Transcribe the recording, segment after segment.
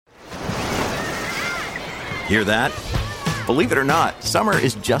Hear that? Believe it or not, summer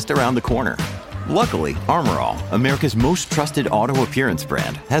is just around the corner. Luckily, Armor All, America's most trusted auto appearance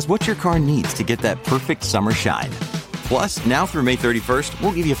brand, has what your car needs to get that perfect summer shine. Plus, now through May 31st,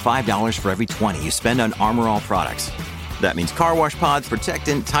 we'll give you $5 for every $20 you spend on Armor All products. That means car wash pods,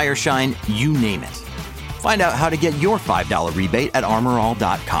 protectant, tire shine, you name it. Find out how to get your $5 rebate at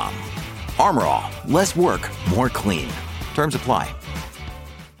armorall.com. Armor All, less work, more clean. Terms apply.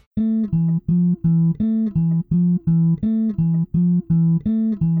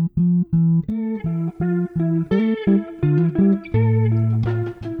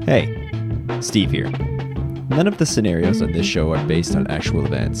 Hey, Steve here. None of the scenarios on this show are based on actual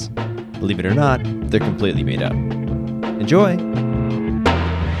events. Believe it or not, they're completely made up. Enjoy!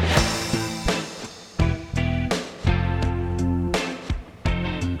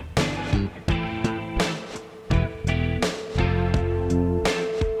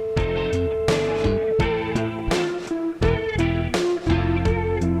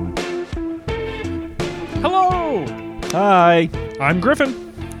 Hello! Hi! I'm Griffin.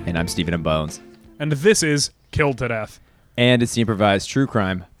 And I'm Stephen and Bones. And this is Killed to Death. And it's the improvised true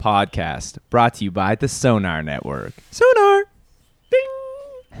crime podcast brought to you by the Sonar Network. Sonar!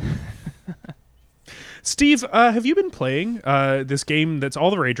 Ding! Steve, have you been playing this game that's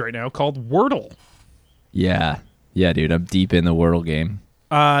all the rage right now called Wordle? Yeah, dude, I'm deep in the Wordle game.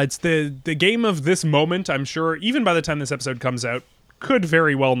 It's the game of this moment, I'm sure, even by the time this episode comes out, could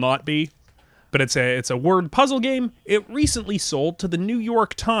very well not be. But it's a word puzzle game. It recently sold to the New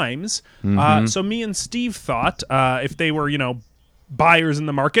York Times. So me and Steve thought if they were, buyers in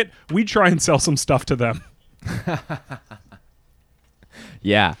the market, we'd try and sell some stuff to them.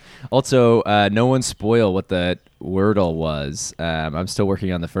 Yeah. Also, no one spoil what the Wordle was. I'm still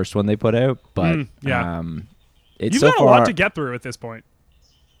working on the first one they put out, but it's You've so got a lot to get through at this point.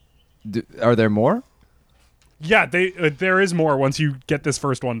 Are there more? Yeah, there is more once you get this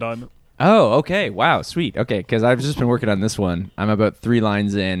first one done. Oh, okay. Wow, sweet. Okay, because I've just been working on this one. I'm about 3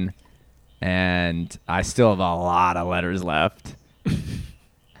 lines in, and I still have a lot of letters left.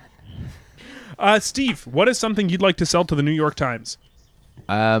 Steve, what is something you'd like to sell to the New York Times?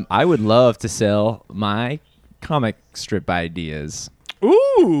 I would love to sell my comic strip ideas.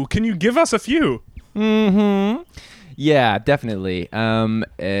 Ooh, can you give us a few? Mm-hmm. Yeah, definitely. One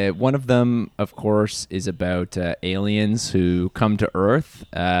of them, of course, is about aliens who come to Earth.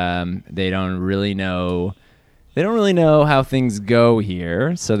 They don't really know how things go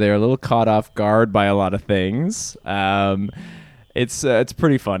here, so they're a little caught off guard by a lot of things. It's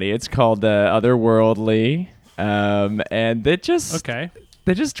pretty funny. It's called Otherworldly, and they just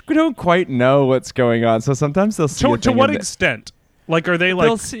don't quite know what's going on. So sometimes they'll see to what extent? Like, are they like?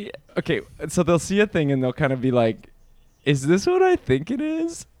 They'll see. Okay, so they'll see a thing and they'll kind of be like, is this what I think it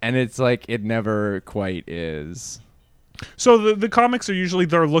is? And it's like, it never quite is. So the comics are usually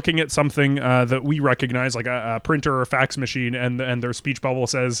they're looking at something that we recognize, like a printer or a fax machine, and their speech bubble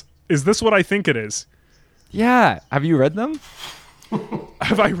says, "Is this what I think it is?" Yeah. Have you read them?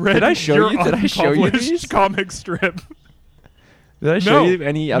 Have I read? Did I show you these comic strip? Did I show you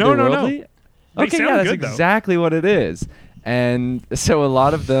any Otherworldly? No. Okay, yeah, that's exactly what it is. And so a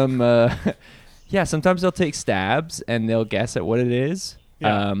lot of them. Yeah, sometimes they'll take stabs and they'll guess at what it is.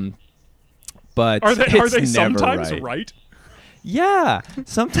 Yeah. But are they sometimes right? Yeah,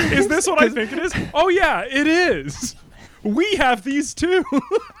 sometimes. Is this what I think it is? Oh yeah, it is. We have these too.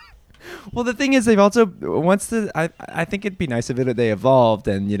 Well, the thing is, they've also I think it'd be nice if they evolved,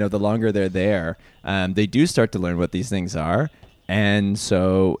 and the longer they're there, they do start to learn what these things are. And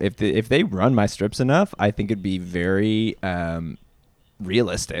so if they run my strips enough, I think it'd be very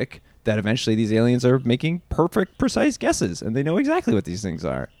realistic that eventually these aliens are making perfect, precise guesses, and they know exactly what these things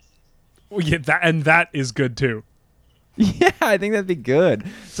are. Well, yeah, that is good too. Yeah, I think that'd be good.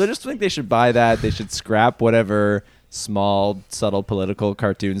 So I just think they should buy that. They should scrap whatever small, subtle political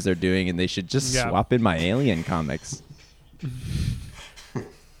cartoons they're doing, and they should just swap in my alien comics.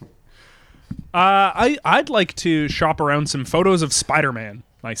 I'd like to shop around some photos of Spider-Man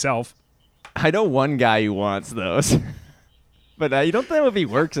myself. I know one guy who wants those. But you don't know if he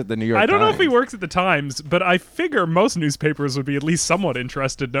works at the New York Times. I don't know if he works at the Times, but I figure most newspapers would be at least somewhat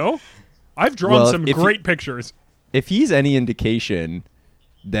interested, no? I've drawn some great pictures. If he's any indication,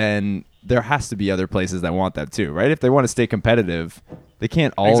 then there has to be other places that want that too, right? If they want to stay competitive, they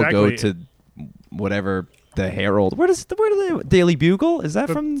can't all go to whatever the Herald. Where does the Daily Bugle? Is that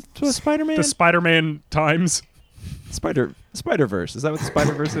from Spider-Man? The Spider-Man Times. Spider-Verse. Is that what the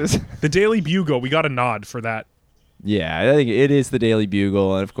Spider-Verse is? The Daily Bugle. We got a nod for that. Yeah, I think it is the Daily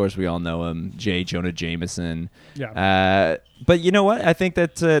Bugle, and of course we all know him, J. Jonah Jameson. Yeah. But you know what? I think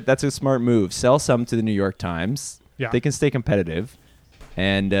that's a smart move. Sell some to the New York Times. Yeah. They can stay competitive.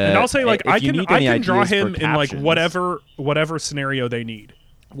 And I'll say, like, I can draw him in like captions- whatever scenario they need.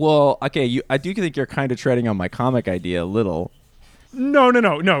 Well, okay, I do think you're kind of treading on my comic idea a little. No.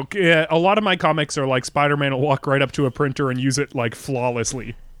 A lot of my comics are like Spider-Man will walk right up to a printer and use it like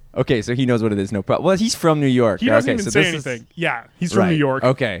flawlessly. Okay, so he knows what it is, no problem. Well, he's from New York. He doesn't okay, even so say anything. Yeah, he's from New York.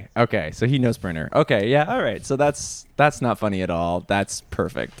 Okay, so he knows printer. Okay, yeah, all right. So that's not funny at all. That's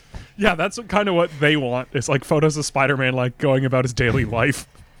perfect. Yeah, that's kind of what they want. It's like photos of Spider-Man like going about his daily life.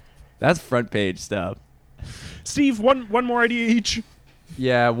 That's front page stuff. Steve, one more idea each.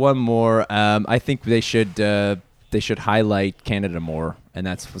 Yeah, one more. I think they should highlight Canada more, and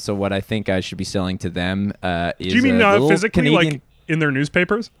that's so. What I think I should be selling to them is. Do you mean physically, Canadian... like in their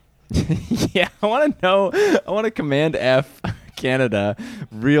newspapers? Yeah, I want to know. I want to Command F Canada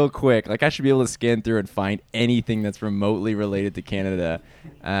real quick. Like I should be able to scan through and find anything that's remotely related to Canada.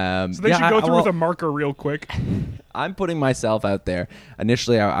 So they should go through with a marker real quick. I'm putting myself out there.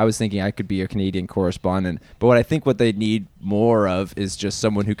 Initially, I was thinking I could be a Canadian correspondent, but what they need more of is just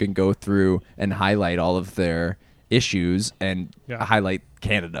someone who can go through and highlight all of their issues and highlight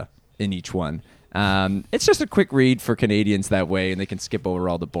Canada in each one. It's just a quick read for Canadians that way, and they can skip over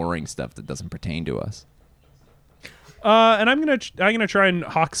all the boring stuff that doesn't pertain to us. And I'm gonna try and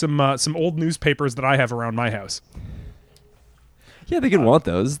hawk some old newspapers that I have around my house. Yeah, they could want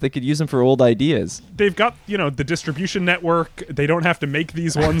those. They could use them for old ideas. They've got the distribution network. They don't have to make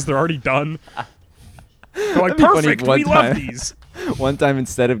these ones; they're already done. They're like perfect. We love these. One time,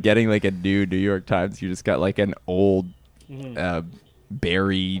 instead of getting like a new New York Times, you just got like an old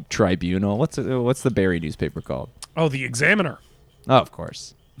Barrie Tribunal. What's the Barrie newspaper called? Oh, the Examiner. Oh, of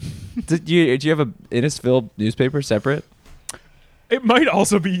course. Do you have a Innisfil newspaper separate? It might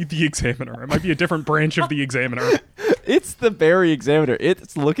also be the Examiner. It might be a different branch of the Examiner. It's the Barrie Examiner.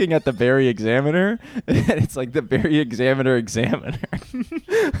 It's looking at the Barrie Examiner, and it's like the Barrie Examiner.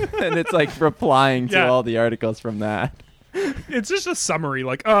 And it's like replying to all the articles from that. It's just a summary.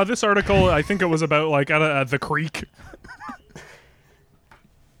 Like, this article, I think it was about like the creek.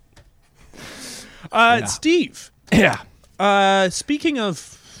 Steve. Yeah. Speaking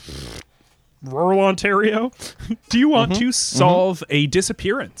of rural Ontario, do you want to solve a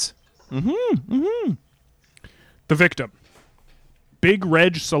disappearance? The victim, Big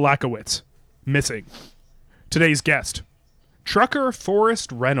Reg Solakowitz, missing. Today's guest, trucker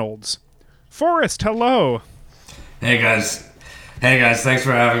Forrest Reynolds. Forrest, hello. Hey guys, thanks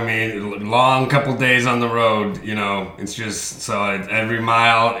for having me. Long couple days on the road, it's just every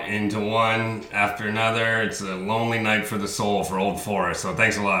mile into one after another. It's a lonely night for the soul for old Forrest. So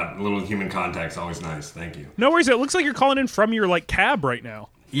thanks a lot. A little human contact's always nice. Thank you. No worries. It looks like you're calling in from your cab right now.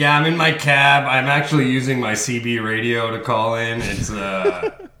 Yeah, I'm in my cab. I'm actually using my CB radio to call in. It's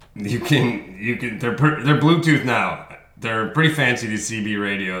you can they're Bluetooth now. They're pretty fancy, these CB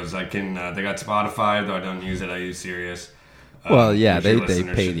radios. They got Spotify, though I don't use it. I use Sirius. Well, yeah, they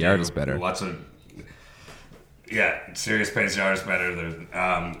pay the artists better. Sirius pays the artists better.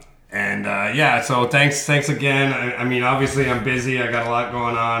 So thanks again. I mean, obviously I'm busy. I got a lot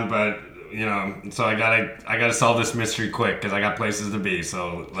going on, but so I gotta solve this mystery quick because I got places to be.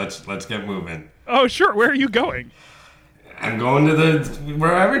 So let's get moving. Oh, sure. Where are you going? I'm going to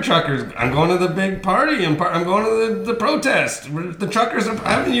wherever truckers. I'm going to the big party. I'm going to the protest. The truckers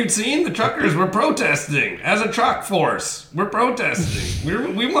haven't you seen the truckers? We're protesting as a truck force. We're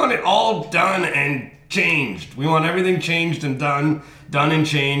protesting. We want it all done and changed. We want everything changed and done and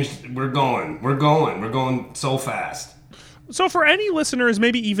changed. We're going so fast. So for any listeners,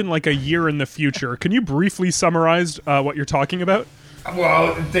 maybe even like a year in the future, can you briefly summarize what you're talking about?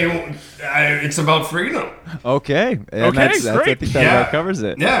 Well, it's about freedom. Okay. And that's great. I think that covers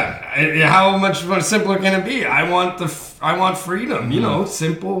it. Yeah. How much simpler can it be? I want freedom.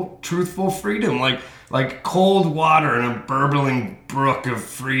 Simple, truthful freedom. Like cold water in a burbling brook of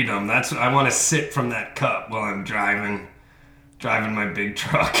freedom. That's I want to sip from that cup while I'm driving my big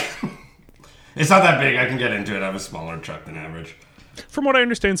truck. It's not that big. I can get into it. I have a smaller truck than average. From what I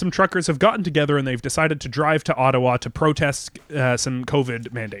understand, some truckers have gotten together and they've decided to drive to Ottawa to protest some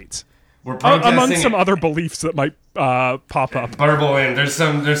COVID mandates. We're protesting among some other beliefs that might pop up. Butterball in. There's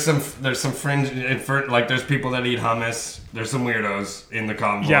some fringe. There's people that eat hummus. There's some weirdos in the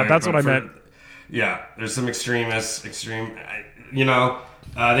convoy. Yeah, that's what I meant. Yeah, there's some extremists.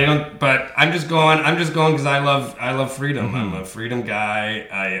 They don't. But I'm just going because I love freedom. Mm-hmm. I'm a freedom guy.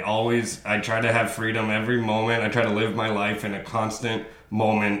 I try to have freedom every moment. I try to live my life in a constant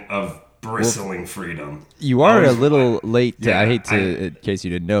moment of bristling freedom. You are Always a little late. Yeah, I hate to, in case you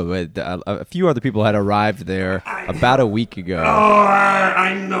didn't know, but a few other people had arrived there about a week ago. Oh,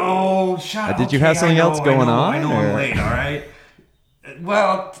 I know. Shut up. Did you have something else going on? I know or? I'm late, all right?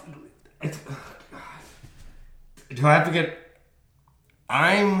 Well, do I have to get...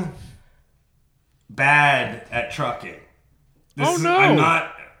 I'm bad at trucking.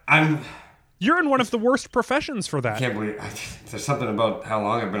 You're in one of the worst professions for that. I can't believe... there's something about how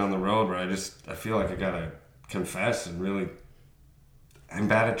long I've been on the road where I feel like I gotta confess and really... I'm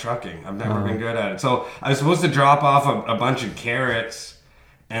bad at trucking. I've never been good at it. So I was supposed to drop off a bunch of carrots,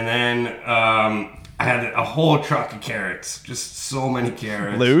 and then I had a whole truck of carrots. Just so many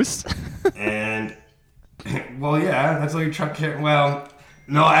carrots. Loose? And, well, yeah, that's all your truck carrot. Well,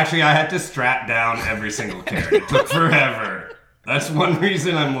 no, actually, I had to strap down every single carrot. It took forever. That's one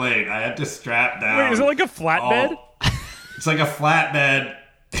reason I'm late. I had to strap down. Wait, is it like a flatbed? It's like a flatbed.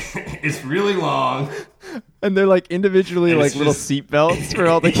 It's really long. And they're like individually And like it's little just- seat belts for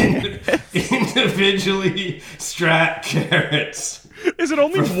all the individually strapped carrots. Is it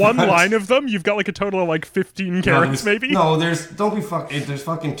only one line of them? You've got like a total of like 15 carrots, No, maybe? No, there's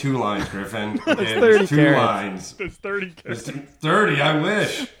fucking 2 lines, Griffin. Okay, 30 there's 2 carrots. lines. There's 30 carrots. There's 30, I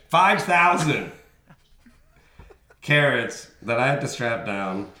wish. 5,000 carrots that I had to strap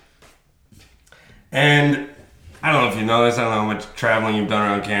down. And I don't know if you know this, I don't know how much traveling you've done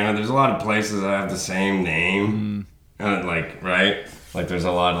around Canada. There's a lot of places that have the same name. Right? Like there's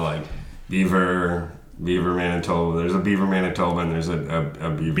a lot of like Beaver, Manitoba. There's a Beaver, Manitoba, and there's a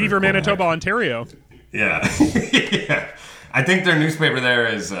Beaver. Beaver, Quebec. Manitoba, Ontario. Yeah. Yeah. I think their newspaper there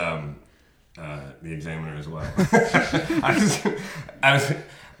is the Examiner as well.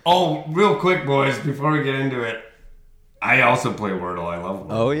 Oh, real quick, boys, before we get into it, I also play Wordle. I love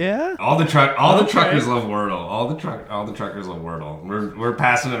Wordle. Oh yeah? All the truckers love Wordle. All the truckers love Wordle. We're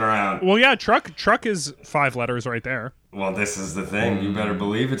passing it around. Well, yeah, truck is 5 letters right there. Well, this is the thing. You better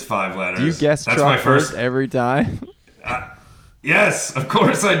believe it's 5 letters. Do you guess That's truck my first every time? Yes, of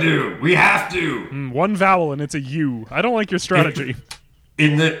course I do. We have to. One vowel and it's a U. I don't like your strategy.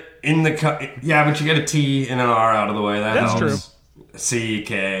 Yeah, but you get a T and an R out of the way. That's helps. C,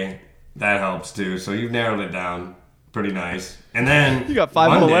 K, that helps too. So you've narrowed it down pretty nice. And then You got 5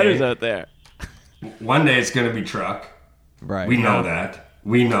 one whole day- letters out there. One day it's going to be truck. Right. We know that.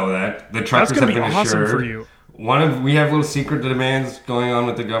 The truckers That's gonna have been be awesome assured. for you. We have little secret demands going on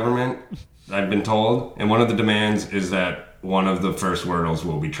with the government. I've been told, and one of the demands is that one of the first Wordles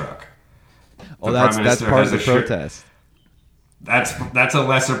will be truck. Oh, The that's Prime that's Minister part of has the assured- protest. That's a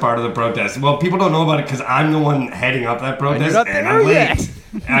lesser part of the protest. Well, people don't know about it because I'm the one heading up that protest, not and there I'm late. yet.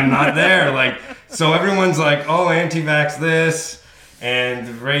 I'm not there. So everyone's like, "Oh, anti-vax this and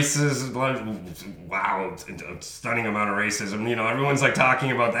racism." Wow, a stunning amount of racism. Everyone's like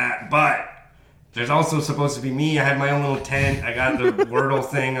talking about that, but there's also supposed to be me. I had my own little tent. I got the Wordle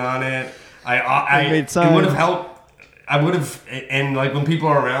thing on it. made It would have signs. helped. I would have, and like when people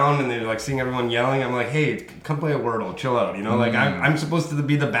are around and they're like seeing everyone yelling, I'm like, hey, come play a Wordle, chill out, Like I'm supposed to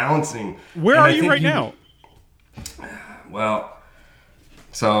be the balancing. Where And are I you think right now? Well,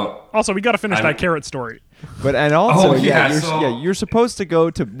 so Also, we got to finish I'm- that carrot story. But and also, Oh, yeah, you're supposed to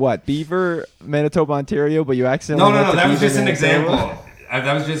go to what, Beaver, Manitoba, Ontario, but you accidentally went no, to that was Beaver, just an Manitoba? example.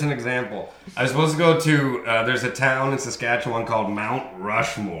 That was just an example. I was supposed to go to. There's a town in Saskatchewan called Mount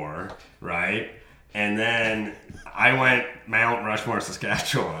Rushmore, right? And then I went Mount Rushmore,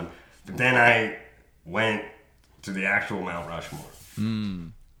 Saskatchewan, but then I went to the actual Mount Rushmore.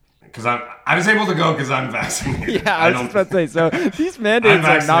 Because I was able to go because I'm vaccinated. Yeah, I was just about to say. So these mandates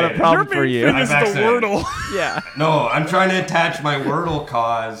are not a vaccinated. problem Your for main you. thing is the vaccinated. Wordle. Yeah. No, I'm trying to attach my Wordle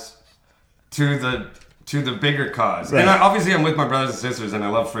cause to the bigger cause. Right. And obviously I'm with my brothers and sisters and I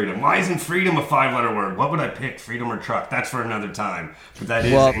love freedom. Why isn't freedom a 5-letter word? What would I pick, freedom or truck? That's for another time. But that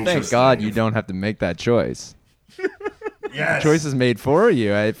is Well, interesting. thank God you don't have to make that choice. Yes. Choice is made for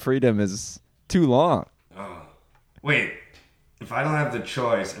you. Freedom is too long. Wait, if I don't have the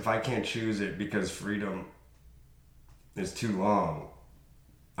choice, if I can't choose it because freedom is too long,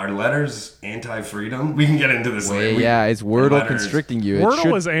 are letters anti-freedom? We can get into this later. Yeah, it's Wordle letters- constricting you. It Wordle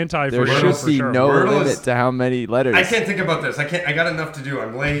should- is There anti-freedom should for be sure. no Wordle limit is- to how many letters. I can't think about this. I got enough to do.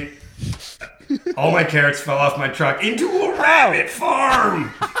 I'm late. All my carrots fell off my truck into a rabbit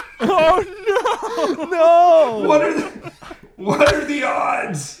farm. Oh no! No! What are the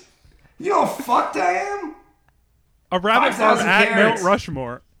odds? You know how fucked I am? A rabbit farm 5,000 at carrots. Mount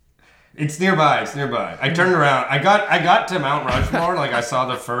Rushmore. It's nearby. I turned around. I got to Mount Rushmore. Like I saw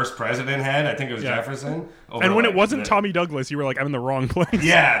the first president head. I think it was Yeah. Jefferson. And when it wasn't Tom. Tommy Douglas, you were like, I'm in the wrong place.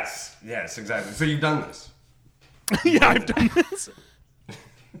 Yes, exactly. So you've done this. Yeah, I've done this.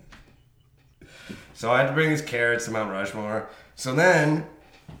 So I had to bring these carrots to Mount Rushmore. So then,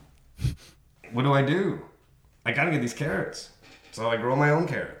 what do? I gotta get these carrots. So I grow my own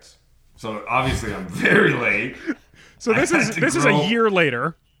carrots. So obviously I'm very late. So this is a year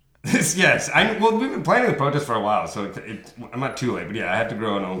later. Yes. Well, we've been planning the protest for a while, so I'm not too late. But yeah, I had to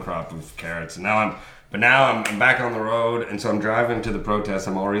grow an own crop of carrots. And now I'm back on the road, and so I'm driving to the protest.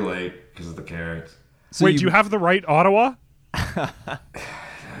 I'm already late because of the carrots. So wait, do you have the right Ottawa?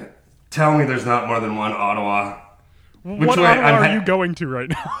 Tell me there's not more than one Ottawa. What Ottawa are you going to right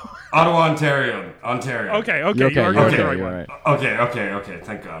now? Ottawa, Ontario. Okay, You're you are going to the right one. Right. Okay.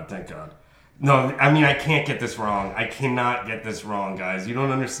 Thank God. No, I mean, I can't get this wrong. I cannot get this wrong, guys. You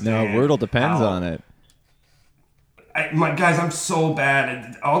don't understand. No, Wordle depends on it. Guys, I'm so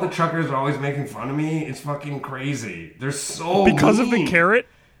bad. All the truckers are always making fun of me. It's fucking crazy. They're so because mean. of the carrot?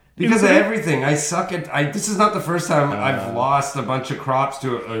 Because of everything. I suck at... This is not the first time I've lost a bunch of crops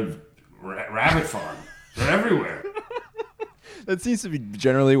to a rabbit farm. They're everywhere. That seems to be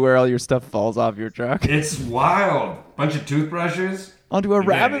generally where all your stuff falls off your truck. It's wild. Bunch of toothbrushes. Onto a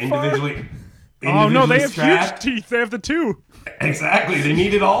rabbit farm? Individually Oh, no, they have strapped. huge teeth. They have the two. Exactly. They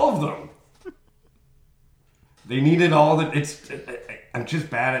needed all of them. They needed all the... I'm just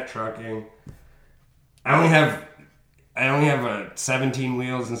bad at trucking. I only have 17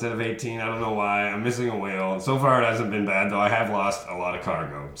 wheels instead of 18. I don't know why. I'm missing a wheel. So far, it hasn't been bad, though. I have lost a lot of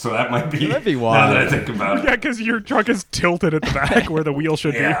cargo. So that'd be wild. Now that I think about it. Yeah, because your truck is tilted at the back where the wheel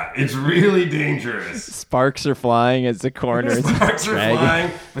should be. Yeah, it's really dangerous. Sparks are flying as the corners. Sparks are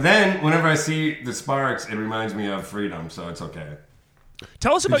flying. But then, whenever I see the sparks, it reminds me of freedom, so it's okay.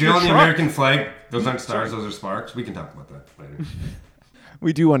 Tell us about Did you your know truck. the American flag? Those aren't stars, those are sparks. We can talk about that later.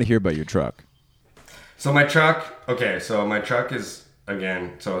 We do want to hear about your truck. So my truck is,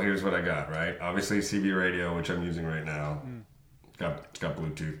 again, so here's what I got, right? Obviously CB radio, which I'm using right now. It's got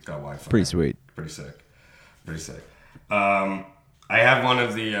Bluetooth, it's got Wi-Fi. Pretty sweet. Pretty sick. I have one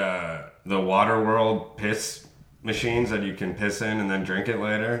of the Waterworld piss machines that you can piss in and then drink it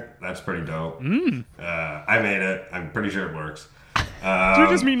later. That's pretty dope. I made it. I'm pretty sure it works. Do you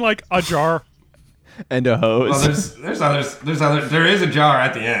just mean like a jar? And a hose. Well, there is a jar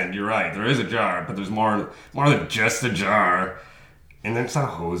at the end. You're right. There is a jar, but there's more than just a jar. And then it's not a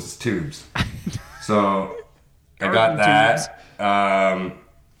hose, it's tubes. So I got that. And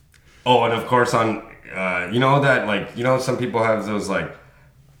of course on, some people have those like,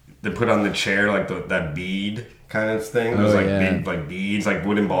 they put on the chair like that bead kind of thing. Those big like beads, like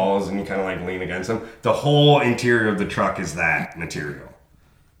wooden balls, and you kind of like lean against them. The whole interior of the truck is that material.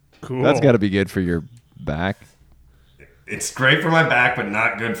 Cool. That's got to be good for your back. It's great for my back, but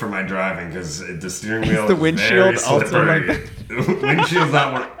not good for my driving because the steering wheel the is windshield very slippery. Windshield's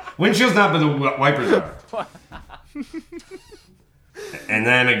not, but the wipers are. And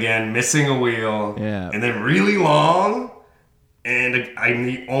then again, missing a wheel. Yeah. And then really long. And I'm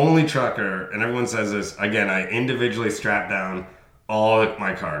the only trucker, and everyone says this, again, I individually strap down all of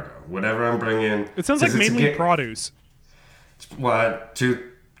my cargo. Whatever I'm bringing. It sounds like mainly produce. What?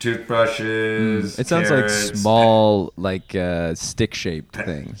 Toothbrushes. It sounds carrots, like small, stick-shaped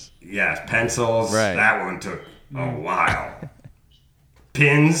things. Yeah, pencils. Right. That one took a while.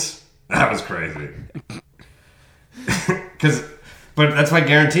 Pins. That was crazy. But that's my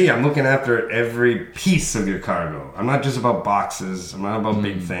guarantee. I'm looking after every piece of your cargo. I'm not just about boxes. I'm not about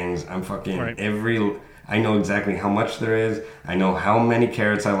big things. I'm fucking I know exactly how much there is. I know how many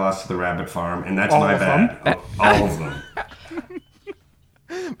carrots I lost to the rabbit farm, and that's my bad. All of them.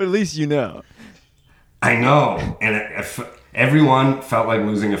 But at least you know. I know. And everyone felt like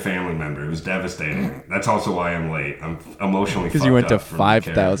losing a family member. It was devastating. That's also why I'm late. I'm emotionally fucked up. Because you went to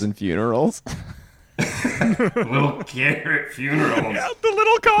 5,000 funerals. Little carrot funerals. Yeah, the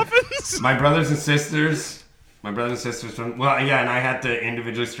little coffins. My brothers and sisters from... Well, yeah, and I had to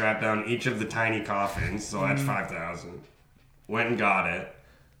individually strap down each of the tiny coffins, so that's 5,000. Went and got it.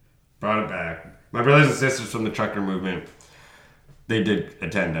 Brought it back. My brothers and sisters from the trucker movement, they did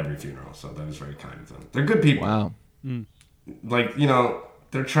attend every funeral, so that was very kind of them. They're good people. Wow. Like,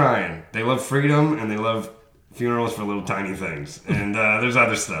 they're trying. They love freedom, and they love funerals for little tiny things. And there's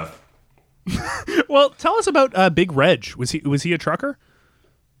other stuff. Well, tell us about Big Reg. Was he a trucker?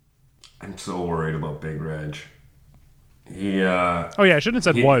 I'm so worried about Big Reg. He. Oh yeah, I shouldn't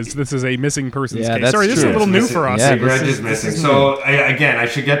have said was. This is a missing persons case. That's Sorry, this is a true. little new for us. Yeah, Big Reg is missing. So I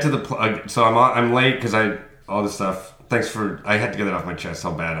should get to the. So I'm late because all this stuff. Thanks for. I had to get it off my chest.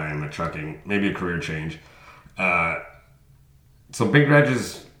 How bad I am at trucking. Maybe a career change. So Big Reg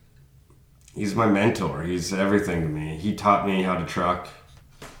he's my mentor. He's everything to me. He taught me how to truck.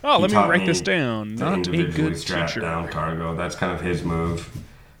 Oh, let me write this down. To Not a individually good strap teacher. down cargo. That's kind of his move.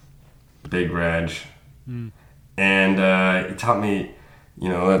 Big Reg. And he taught me,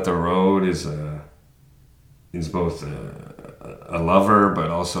 that the road is both a lover, but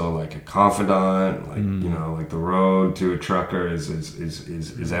also like a confidant. Like like the road to a trucker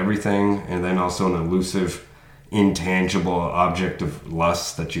is everything, and then also an elusive, intangible object of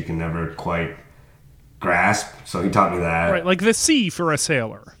lust that you can never quite grasp. So he taught me that. Right, like the sea for a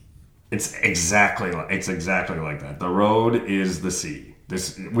sailor. It's exactly like that. The road is the sea.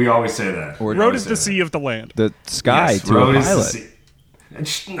 We always say that. Road is the sea of the land. The sky Yes, to road a is the pilot.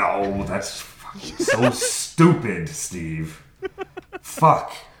 sea. No, that's so stupid, Steve.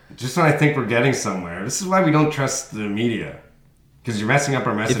 Fuck. Just when I think we're getting somewhere. This is why we don't trust the media. Because you're messing up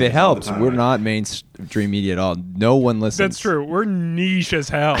our messages. If it all the helps, time. we're not mainstream media at all. No one listens. That's true. We're niche as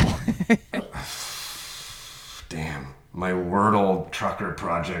hell. Damn, my Wordle trucker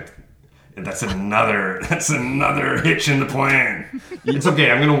project. That's another hitch in the plan. It's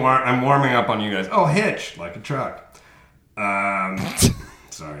okay. I'm warming up on you guys. Oh, hitch like a truck.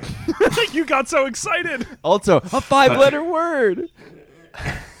 Sorry. You got so excited. Also, a 5-letter word.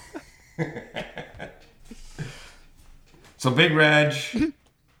 So Big Reg, he's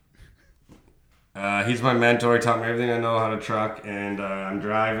my mentor. He taught me everything I know how to truck, and I'm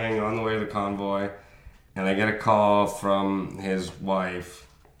driving on the way to the convoy, and I get a call from his wife.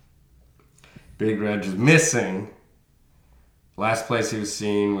 Big Reg is missing. Last place he was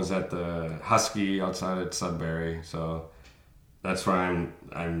seen was at the Husky outside of Sudbury, so that's where I'm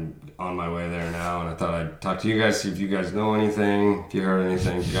on my way there now, and I thought I'd talk to you guys, see if you guys know anything, if you heard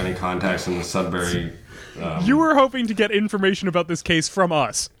anything, if you got any contacts in the Sudbury. You were hoping to get information about this case from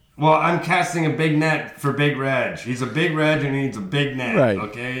us. Well, I'm casting a big net for Big Reg. He's a big Reg and he needs a big net. Right.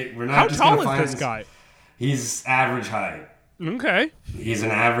 Okay, we're not How just tall gonna is find this guy? He's average height. Okay. He's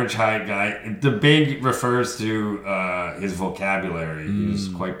an average height guy. The big refers to his vocabulary. He's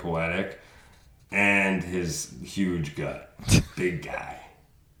quite poetic, and his huge gut. Big guy.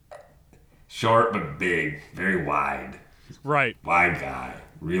 Short but big. Very wide. Right. Wide guy.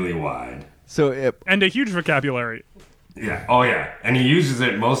 Really wide. So, And a huge vocabulary. Yeah. Oh, yeah. And he uses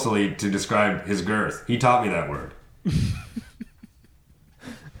it mostly to describe his girth. He taught me that word.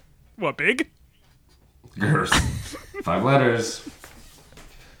 What, big? Girth. 5 letters.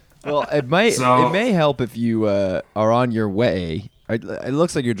 well, it may help if you are on your way. It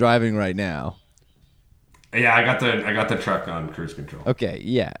looks like you're driving right now. Yeah, I got the truck on cruise control. Okay,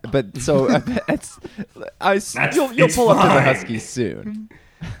 yeah, but so you'll it's pull up to the fine. Husky soon.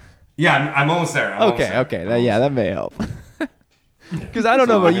 Yeah, I'm almost there. Okay, that may help. Because I don't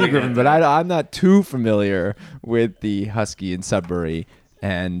know about you, Griffin, but I'm not too familiar with the Husky in Sudbury,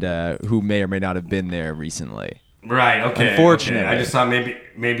 and who may or may not have been there recently. Right. Okay. Unfortunately. Okay. I just thought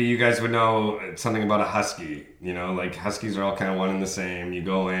maybe you guys would know something about a husky. Like huskies are all kind of one and the same. You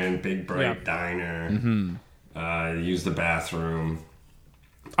go in, big bright diner. You use the bathroom.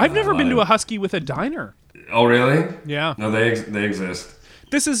 I've never been to a Husky with a diner. Oh, really? Yeah. No, they exist.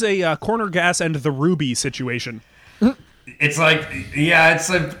 This is a Corner Gas and the Ruby situation. It's like, it's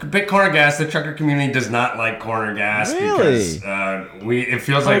a bit corner gas. The trucker community does not like corner gas Really? because it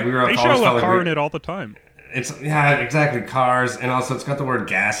feels like we were They always show felt a like car we- in it all the time. It's exactly, cars, and also it's got the word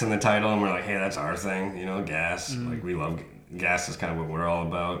gas in the title, and we're like, hey, that's our thing, gas. Like we love gas is kind of what we're all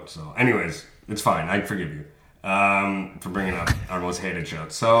about. So, anyways, it's fine. I forgive you for bringing up our most hated show.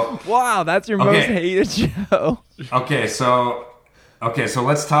 So, Wow, that's your most hated show. okay, so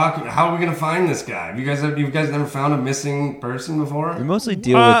let's talk. How are we gonna find this guy? You guys never found a missing person before? We mostly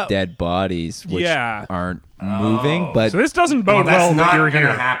deal with dead bodies, which aren't moving. But So this doesn't bode that's well that not you're gonna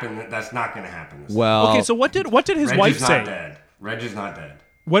here. happen. That's not gonna happen. Okay, so what did his Reg wife is not say? dead. Reg is not dead.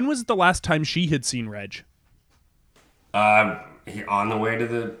 When was the last time she had seen Reg? He on the way to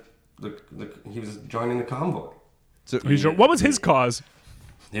the he was joining the convoy. so, What was his cause?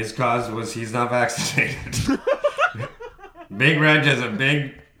 His cause was he's not vaccinated. Big Reg has a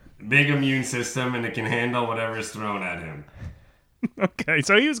big immune system and it can handle whatever's thrown at him. Okay,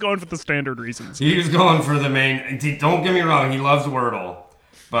 so he was going for the standard reasons. He was going for the main. Don't get me wrong, he loves Wordle,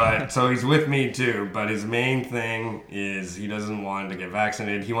 but so he's with me too. But his main thing is he doesn't want to get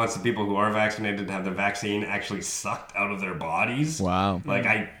vaccinated. He wants the people who are vaccinated to have the vaccine actually sucked out of their bodies. Wow. Like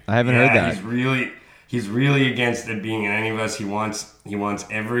I haven't heard that. He's really against it being in any of us. He wants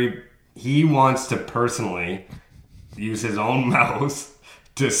to personally use his own mouth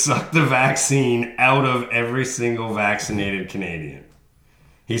to suck the vaccine out of every single vaccinated Canadian.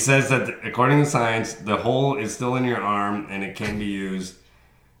 He says that, according to science, the hole is still in your arm and it can be used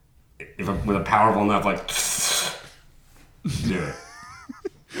with a powerful enough, like, do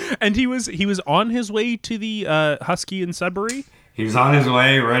it. And he was on his way to the Husky in Sudbury. He was on his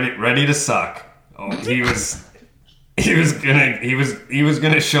way, ready to suck. Oh, he was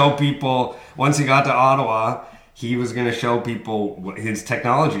gonna show people once he got to Ottawa. He was gonna show people his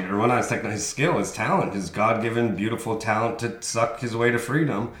technology, or well, not his skill, his talent, his God-given beautiful talent to suck his way to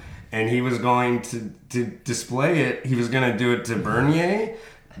freedom. And he was going to display it. He was gonna do it to Bernier.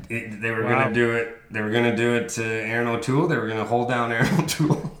 They were gonna do it. They were gonna do it to Aaron O'Toole. They were gonna hold down Aaron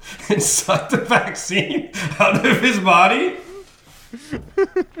O'Toole and suck the vaccine out of his body.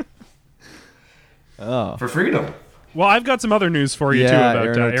 Oh, for freedom. Well, I've got some other news for you too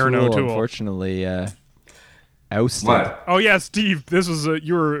about Aaron O'Toole. Unfortunately, ousted. What? Oh yeah, Steve. This was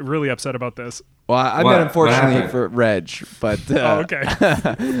you were really upset about this. Well, I meant unfortunately for Reg, but okay.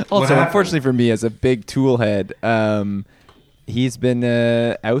 Also, unfortunately for me as a big Tool head, he's been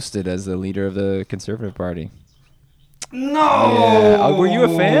ousted as the leader of the Conservative Party. No. Yeah. Were you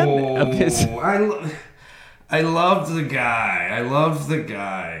a fan of his? I loved the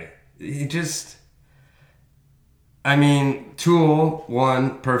guy. He just. I mean, Tool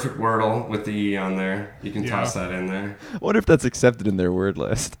won perfect Wordle with the E on there. You can toss that in there. I wonder if that's accepted in their word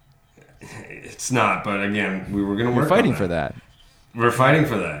list. It's not, but again, we were going to work. We're fighting on for that. We're fighting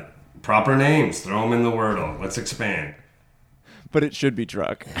for that. Proper names. Throw them in the Wordle. Let's expand. But it should be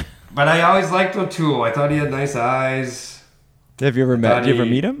Truck. But I always liked O'Toole. I thought he had nice eyes. Have you ever met? Did you ever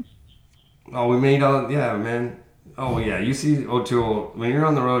meet him? Oh, we made all. Yeah, man. Oh yeah, you see O'Toole when you're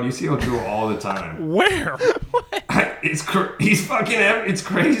on the road. You see O'Toole all the time. Where? He's fucking. It's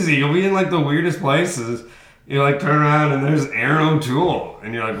crazy. You'll be in like the weirdest places. You like turn around and there's Aaron O'Toole,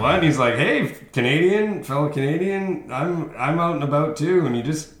 and you're like, what? And he's like, hey, fellow Canadian, I'm out and about too. And you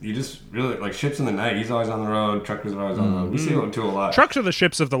just really like ships in the night. He's always on the road. Truckers are always on the road. We see O'Toole a lot. Trucks are the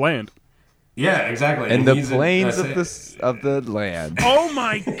ships of the land. Yeah, exactly. And the planes of the land. Oh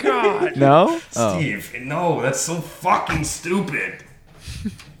my god. No? Steve, no, that's so fucking stupid.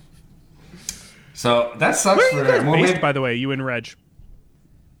 So that sucks Where for are you him. guys based, by the way, you and Reg?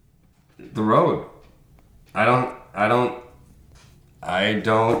 The road. I don't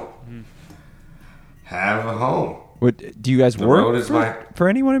have a home. What, do you guys The road work is my. for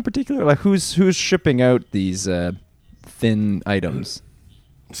anyone in particular? Like who's shipping out these thin items?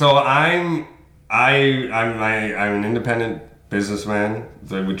 So I'm an independent businessman,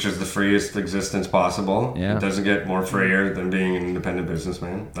 which is the freest existence possible. Yeah. It doesn't get more freer than being an independent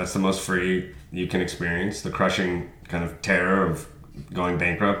businessman. That's the most free you can experience. The crushing kind of terror of going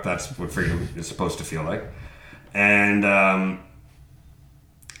bankrupt. That's what freedom is supposed to feel like. And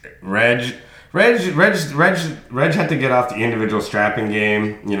Reg had to get off the individual strapping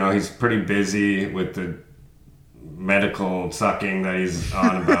game. You know, he's pretty busy with the medical sucking that he's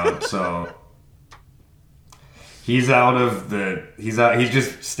on about. So he's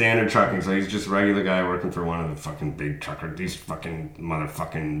just standard trucking. So he's just a regular guy working for one of the fucking big trucker. These fucking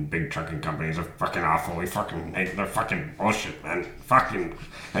motherfucking big trucking companies are fucking awful. They're fucking bullshit, man. Fucking.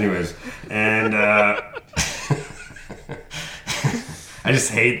 Anyways, and I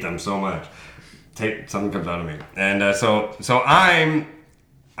just hate them so much. Something comes out of me, and so I'm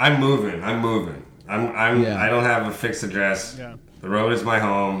moving. I don't have a fixed address. Yeah. The road is my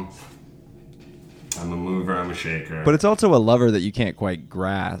home. I'm a mover. I'm a shaker. But it's also a lever that you can't quite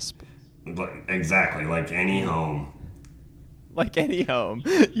grasp. Exactly, like any home. Like any home,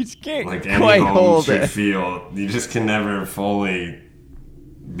 you just can't Like any quite home hold should it. feel. You just can never fully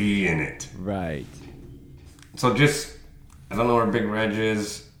be in it. Right. So I don't know where Big Reg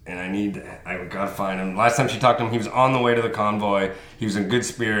is, and I gotta find him. Last time she talked to him, he was on the way to the convoy. He was in good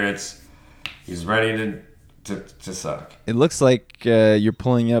spirits. He's ready to suck. It looks like you're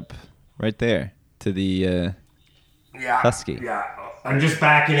pulling up right there to the Husky. Yeah, I'm just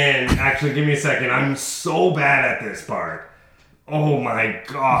backing in. Actually, give me a second. I'm so bad at this part. Oh my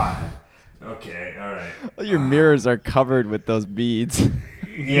god. Okay, all right. Your mirrors are covered with those beads.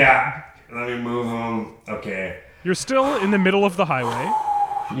 Yeah, let me move them. Okay. You're still in the middle of the highway.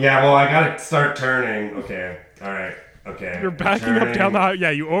 Yeah, well, I gotta start turning. Okay, all right. Okay. You're backing up down the highway.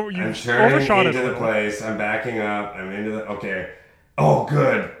 Yeah, you I'm turning overshot it. into the place. I'm backing up. I'm into the. Okay. Oh,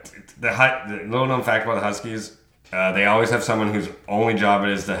 good. The little known fact about the Huskies: they always have someone whose only job it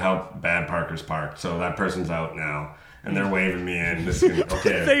is to help bad parkers park. So that person's out now, and they're waving me in.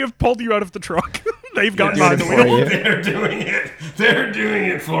 Okay. They have pulled you out of the truck. They've gotten Yes, behind the wheel. They're doing it. They're doing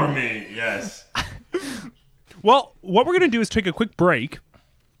it for me. Yes. Well, what we're going to do is take a quick break.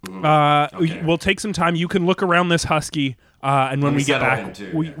 Okay. We'll take some time. You can look around this Husky, and when we get back,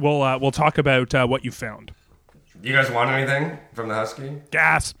 we'll talk about what you found. You guys want anything from the Husky?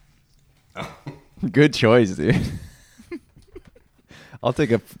 Gas. Good choice, dude. I'll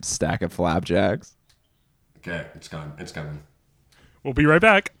take a stack of flapjacks. Okay, it's gone. It's coming. We'll be right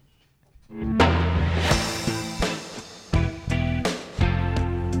back. And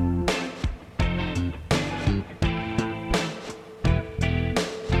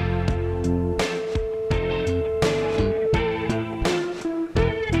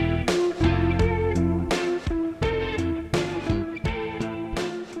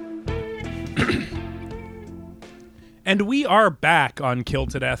we are back on Killed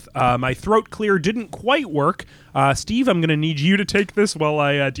to Death. My throat clear didn't quite work. Steve, I'm going to need you to take this while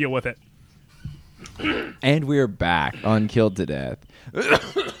I deal with it. And we're back on Killed to Death.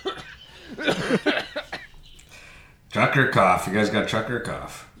 Trucker cough. You guys got trucker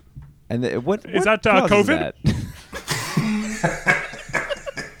cough. And what Is that causes COVID? that?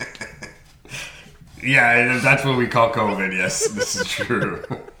 Yeah, that's what we call COVID. Yes, this is true.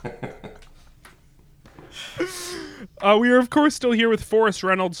 We are, of course, still here with Forrest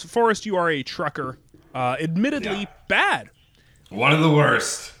Reynolds. Forrest, you are a trucker. Admittedly, bad. One of the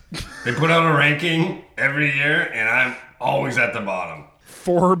worst. They put out a ranking every year, and I'm always at the bottom.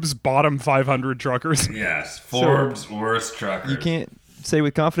 Forbes bottom 500 truckers. Yes, Forbes worst truckers. You can't say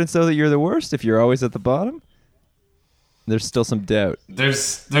with confidence, though, that you're the worst if you're always at the bottom? There's still some doubt.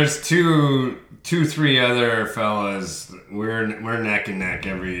 There's two, three other fellas. We're neck and neck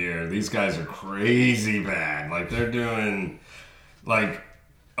every year. These guys are crazy bad. Like they're doing, like,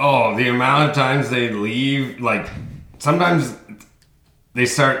 the amount of times they leave. Like sometimes they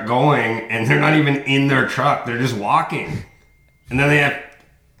start going and they're not even in their truck. They're just walking, and then they have.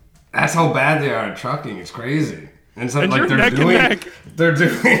 That's how bad they are at trucking. It's crazy. And so And like you're they're neck and doing, neck. they're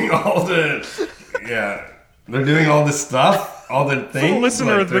doing all the, they're doing all the stuff, all the things.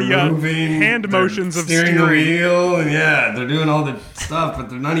 listener, like they're the moving, hand they're motions of steering the steering. wheel, and they're doing all the stuff, but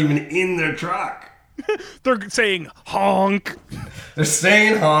they're not even in their truck. They're saying honk. They're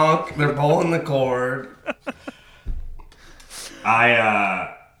saying honk. They're pulling the cord.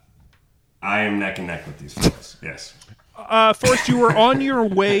 I am neck and neck with these folks. Yes. Forrest, you were on your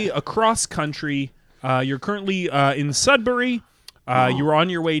way across country. You're currently in Sudbury. You were on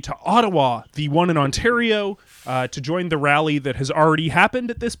your way to Ottawa, the one in Ontario, to join the rally that has already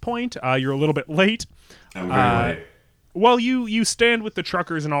happened at this point. You're a little bit late. I'm very late. Well, you stand with the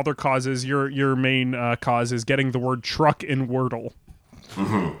truckers and all their causes. Your main cause is getting the word truck in Wordle.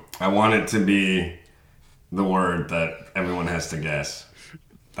 I want it to be the word that everyone has to guess.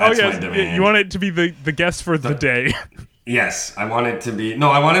 That's my demand. You want it to be the guess for the day. Yes, I want it to be.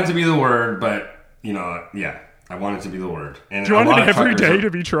 No, I want it to be the word, but I want it to be the word. And Do you want a lot it of every truckers day to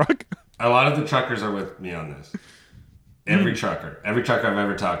be truck? A lot of the truckers are with me on this. Every trucker I've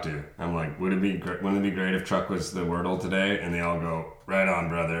ever talked to, I'm like, wouldn't it be great if truck was the Wordle today? And they all go, right on,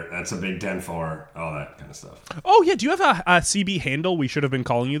 brother. That's a big 10-4, all that kind of stuff. Oh yeah, do you have a CB handle we should have been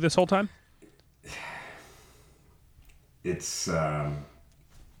calling you this whole time? It's You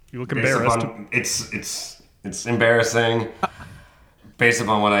look embarrassed. It's embarrassing. Based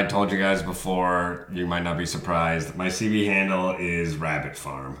upon what I told you guys before, you might not be surprised. My CB handle is Rabbit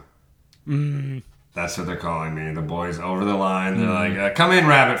Farm. That's what they're calling me. The boys over the line, they're like, come in,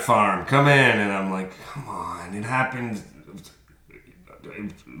 Rabbit Farm, come in. And I'm like, come on. It happened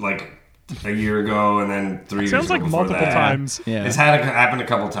like a year ago and then 3 years ago. Sounds like before multiple that. times. Yeah. It's happened a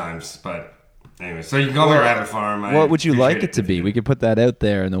couple times, but anyway. So you can call me Rabbit Farm. What would you like it to be? We could put that out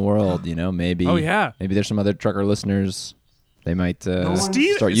there in the world, maybe. Oh, yeah. Maybe there's some other trucker listeners. They might start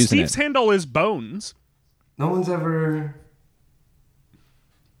using Steve's it. handle is Bones. No one's ever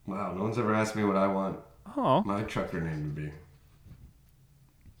asked me what I want my trucker name to be.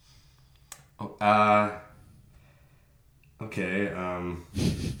 Okay.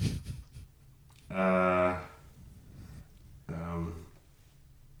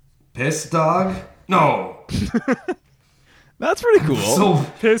 Piss dog? No. That's pretty cool. So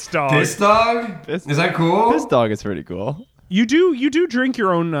Piss dog. piss dog? Piss- Is that cool? This dog is pretty cool. You do drink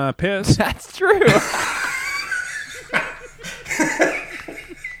your own piss. That's true.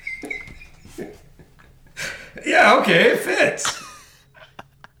 Yeah, okay, it fits.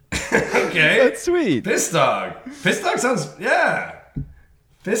 Okay. That's sweet. Piss dog. Piss dog sounds, yeah.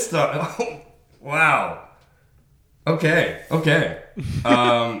 Piss dog. Oh, wow. Okay. This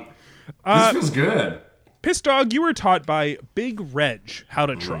feels good. Piss dog, you were taught by Big Reg how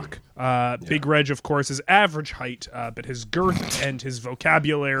to truck. Big Reg, of course, is average height, but his girth and his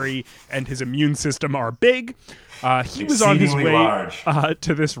vocabulary and his immune system are big. He was on his Exceedingly way large.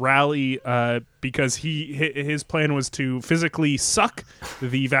 to this rally because his plan was to physically suck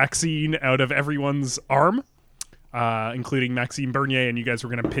the vaccine out of everyone's arm, including Maxime Bernier, and you guys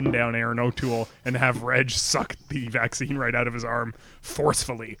were going to pin down Aaron O'Toole and have Reg suck the vaccine right out of his arm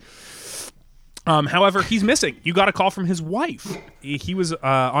forcefully. However, he's missing. You got a call from his wife. He was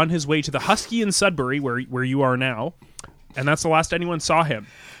on his way to the Husky in Sudbury, where you are now, and that's the last anyone saw him.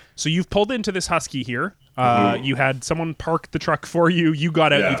 So you've pulled into this Husky here. You had someone park the truck for you. You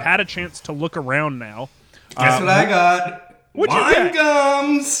got out. Yeah. You've had a chance to look around now. Guess what I got? What'd you Wine get?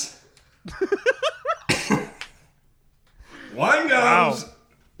 gums. Wine gums. Wow.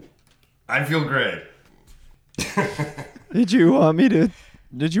 I feel great. Did you want me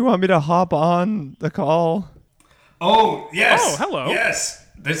to hop on the call? Oh yes. Oh, hello. Yes.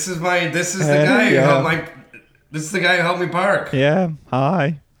 This is the guy who yeah. helped me park. Yeah.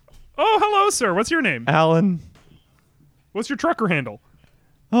 Hi, Oh, hello, sir. What's your name? Alan. What's your trucker handle?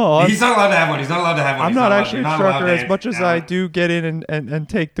 Oh, He's not allowed to have one. He's not allowed to have one. I'm He's not allowed- actually a you're not allowed trucker to as much as Alan. I do get in and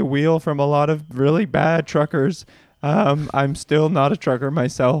take the wheel from a lot of really bad truckers. I'm still not a trucker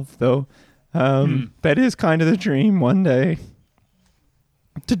myself, though. That is kind of the dream one day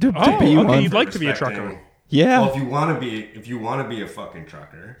to be okay, one. you'd like to be a Respecting- trucker. Yeah. Well, if you want to be a fucking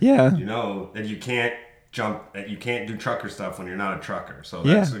trucker, Yeah. you know that you can't do trucker stuff when you're not a trucker. So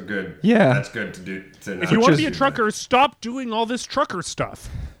Yeah. that's good. Yeah. That's good to do. To If you want to is- be a trucker, stop doing all this trucker stuff.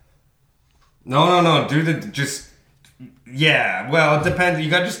 No. Yeah. Well, it depends.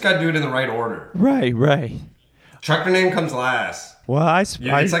 Just got to do it in the right order. Right. Trucker name comes last. Well,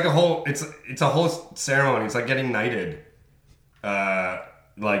 Yeah, it's like a whole. It's a whole ceremony. It's like getting knighted.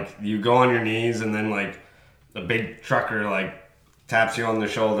 Like you go on your knees and then like a big trucker like taps you on the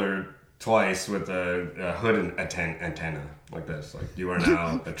shoulder twice with a hood and antenna like this. Like you are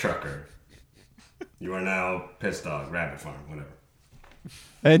now a trucker. You are now piss dog, rabbit farm, whatever.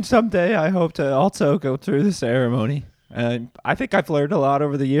 And someday I hope to also go through the ceremony. I think I've learned a lot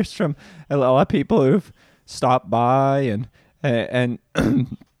over the years from a lot of people who've stopped by, and a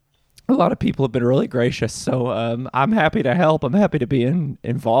lot of people have been really gracious. So I'm happy to help. I'm happy to be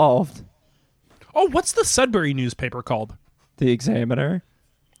involved. Oh, what's the Sudbury newspaper called? The Examiner.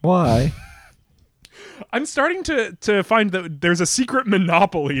 Why? I'm starting to find that there's a secret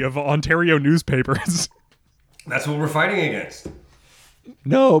monopoly of Ontario newspapers. That's what we're fighting against.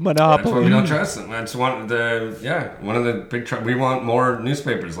 No That's why we monopoly. don't trust them. That's one of the big. We want more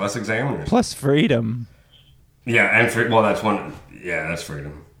newspapers, less examiners. Plus freedom. Yeah, and that's one. Yeah, that's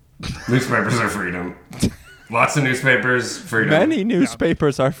freedom. Newspapers are freedom. Lots of newspapers, freedom. Many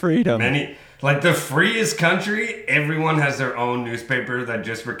newspapers are freedom. Many. Like the freest country, everyone has their own newspaper that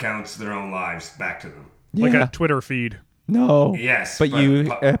just recounts their own lives back to them. Like Yeah. a Twitter feed. No. Yes, But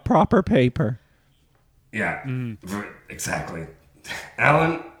you proper paper. Yeah, exactly.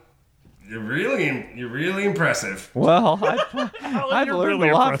 Alan, you're really impressive. Well, I've you're learned really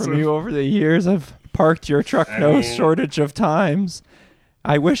a lot impressive. from you over the years. I've parked your truck no mean- shortage of times.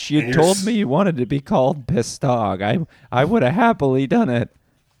 I wish you'd And you're told me you wanted to be called Piss Dog. I would have happily done it.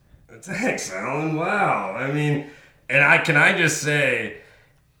 Thanks, Alan. Wow. I mean, and can I just say,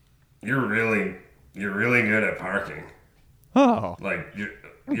 you're really good at parking. Oh, Like you're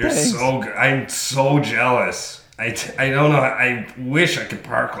Thanks. so good. I'm so jealous. I don't know. I wish I could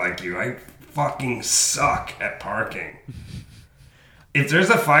park like you. I fucking suck at parking. If there's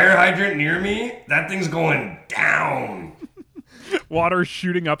a fire hydrant near me, that thing's going down. Water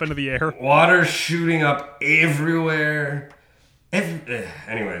shooting up into the air. Water shooting up everywhere.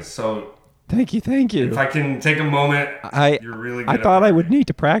 Anyways, so thank you. if I can take a moment, you're really good I at thought I parking. would need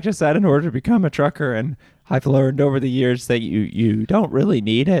to practice that in order to become a trucker, and I've learned over the years that you don't really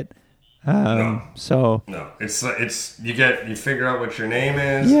need it. No. So No, it's you figure out what your name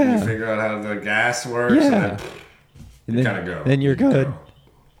is, Yeah. and you figure out how the gas works, Yeah. and then kind of go. Then you're You good. go.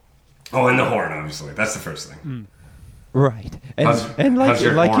 Oh, and the horn, obviously. That's the first thing. Right. And how's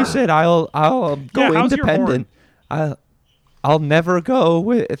your like you horn? said, I'll go Yeah, how's your independent. I'll never go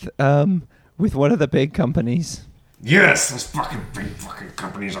with one of the big companies. Yes, those fucking big fucking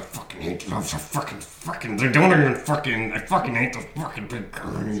companies. I fucking hate those. I fucking. They don't even fucking. I fucking hate those fucking big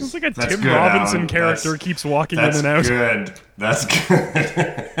companies. It's like a That's Tim good, Robinson Alan. character That's- keeps walking in That's and out. good. That's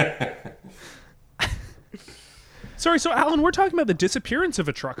good. Sorry, so Alan, we're talking about the disappearance of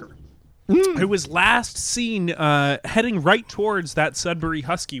a trucker who was last seen heading right towards that Sudbury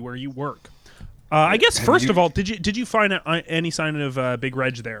Husky where you work. I guess first of all, did you find any sign of Big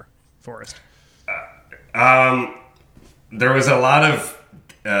Reg there, Forrest? There was a lot of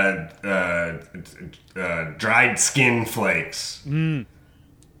dried skin flakes,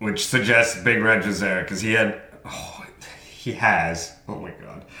 which suggests Big Reg was there because he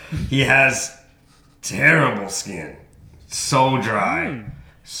has terrible skin, so dry.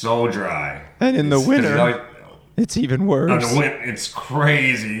 And in the It's 'cause winter, he's always- it's even worse. no, the wind, it's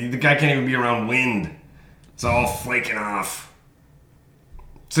crazy. The guy can't even be around wind. It's all flaking off.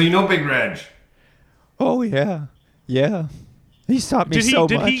 So you know Big Reg. Oh, yeah. Yeah. He's taught me Did he- so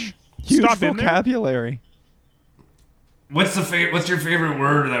did much. he Huge stop in there? vocabulary. What's your favorite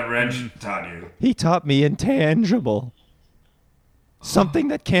word that Reg taught you? He taught me intangible. Something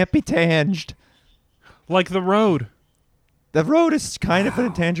that can't be tanged. Like the road. The road is kind of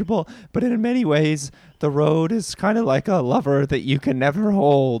intangible, but in many ways, the road is kind of like a lover that you can never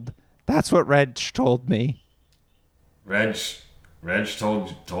hold. That's what Reg told me. Reg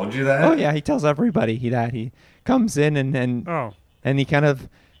told you that? Oh yeah, he tells everybody that. He comes in and Oh. he kind of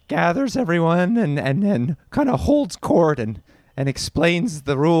gathers everyone and kind of holds court and explains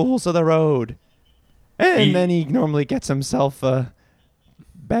the rules of the road. And then he normally gets himself a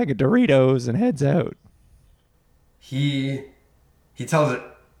bag of Doritos and heads out. He tells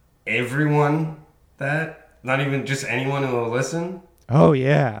everyone that, not even just anyone who will listen. Oh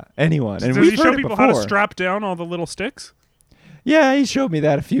yeah, anyone. And Does we've he show heard it people how to before. strap down all the little sticks? Yeah, he showed me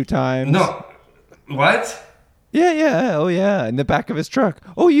that a few times. No, what? Yeah, oh yeah, in the back of his truck.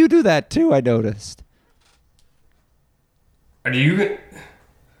 Oh, you do that too, I noticed. Are you?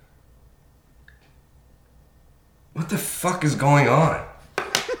 What the fuck is going on?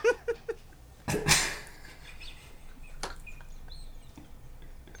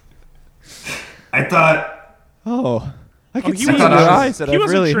 I thought. Oh, I could he see in wasn't- your eyes that He I've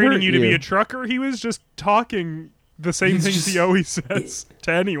wasn't really training hurt you to be a trucker. He was just talking the same He's things just- he always says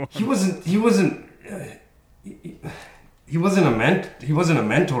to anyone. He wasn't a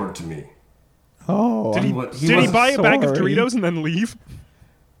mentor to me. Oh, Did he, I'm- did he buy a bag of sorry. Doritos and then leave?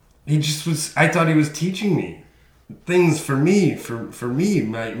 He just was. I thought he was teaching me things for me,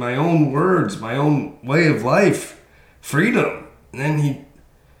 my own words, my own way of life, freedom. And then he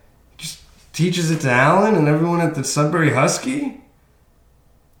just teaches it to Alan and everyone at the Sudbury Husky.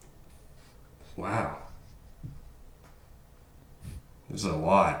 Wow. This is a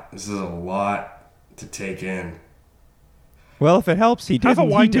lot. This is a lot to take in. Well, if it helps, he Have a didn't.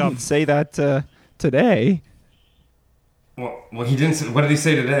 He wind didn't up. say that today. Well, he didn't say, what did he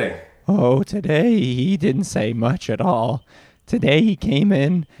say today? Oh, today he didn't say much at all. Today he came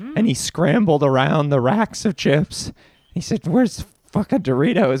in and he scrambled around the racks of chips. He said, "Where's the fucking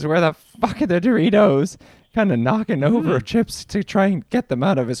Doritos? Where the fuck are the Doritos?" Kind of knocking over chips to try and get them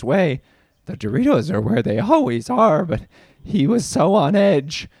out of his way. The Doritos are where they always are, but he was so on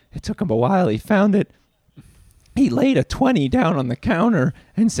edge. It took him a while. He found it. He laid a 20 down on the counter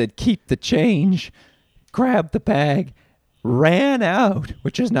and said, "Keep the change." Grabbed the bag, ran out,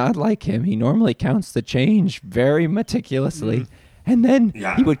 which is not like him. He normally counts the change very meticulously. And then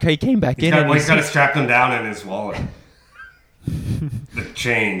Yeah. he came back in and He's got to strap them down in his wallet. The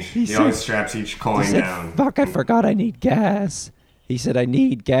change. He said- always straps each he coin said, down. "Fuck, I forgot I need gas." He said, "I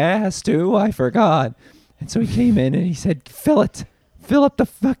need gas too. I forgot." And so he came in and he said, "Fill up the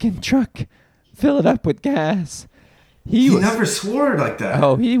fucking truck. Fill it up with gas." He was, never swore like that.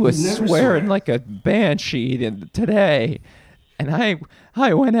 Oh, he was never swearing swore. like a banshee today. And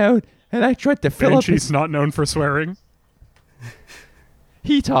I went out and I tried to fill up Banshee's his... not known for swearing.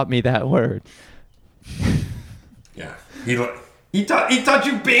 He taught me that word. Yeah. He taught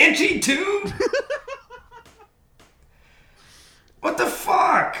you banshee too? What the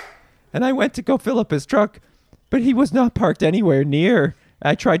fuck? And I went to go fill up his truck, but he was not parked anywhere near.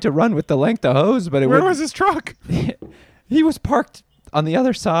 I tried to run with the length of hose, but it Where wouldn't- was his truck? He was parked on the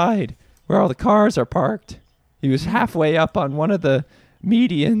other side where all the cars are parked. He was halfway up on one of the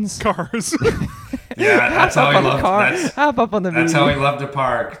medians. Cars. Yeah, that's how Up he on the loved. car, That's half up on the that's median. how he loved to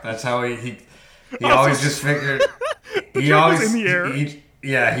park. That's how he always just figured. He truck was always in the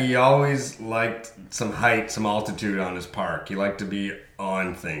air. He always liked some height, some altitude on his park. He liked to be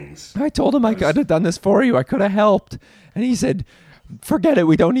on things. I told him I could have done this for you. I could have helped. And he said, "Forget it.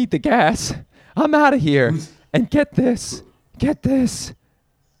 We don't need the gas. I'm out of here." And get this.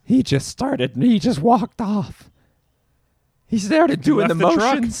 He just walked off. He started doing the left the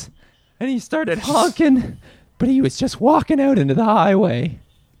truck? motions. And he started honking. But he was just walking out into the highway.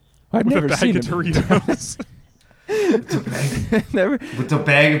 I'd With never a bag seen of him. Doritos. never, With the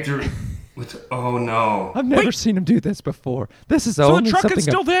bag of oh no. I've never seen him do this before. This is so only the truck something is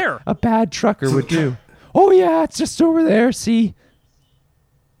still there. a bad trucker would do. Oh yeah, it's just over there. See,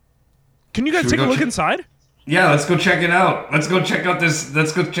 Can you guys Should we take a go look check- inside? Yeah, let's go check it out. Let's go check out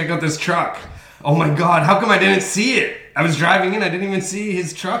this truck. Oh my god, how come I didn't see it? I was driving in, I didn't even see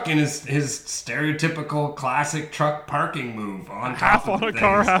his truck and his stereotypical classic truck parking move on Half top on of a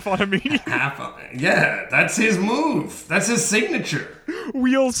car, things. half on a median. Yeah, that's his move. That's his signature.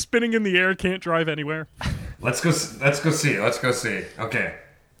 Wheels spinning in the air, can't drive anywhere. Let's go see. Okay.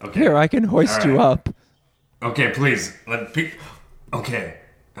 here I can hoist All you right. up. Okay, please. Okay.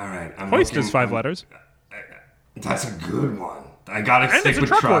 All right. Hoist is 5 letters. That's a good one. I gotta And stick it's a with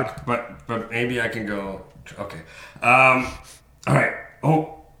truck but maybe I can go. Okay. All right.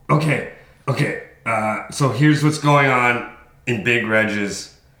 Oh. Okay. So here's what's going on in Big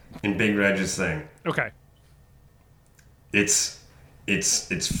Reg's thing. Okay. It's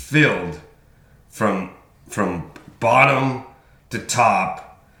filled from bottom to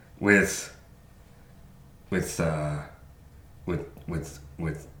top with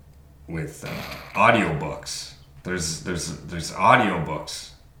audiobooks. There's audiobooks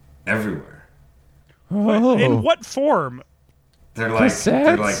everywhere. Oh, In what form? They're like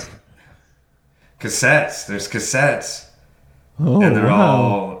Cassettes? cassettes. There's cassettes, oh, and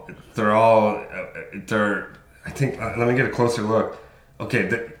wow. they're. I think. Let me get a closer look.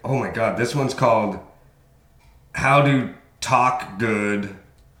 Okay. Oh my God, this one's called "How to Talk Good,"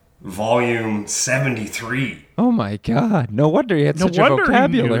 Volume 73. Oh my God! No wonder he had No such a wonder he knew.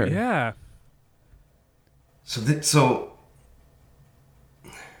 vocabulary. Yeah. So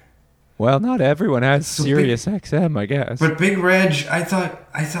Well, not everyone has So Sirius XM, I guess. But Big Reg, I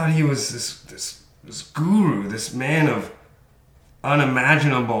thought he was this guru, this man of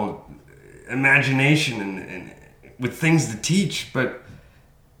unimaginable imagination and with things to teach. But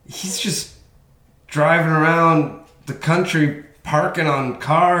he's just driving around the country, parking on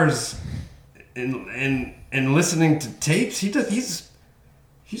cars, and listening to tapes. He's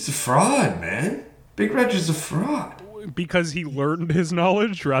a fraud, man. Big Reg is a fraud. Because he learned his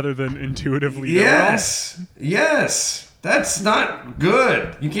knowledge rather than intuitively. Yes. That's not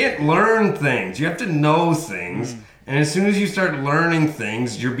good. You can't learn things. You have to know things. And as soon as you start learning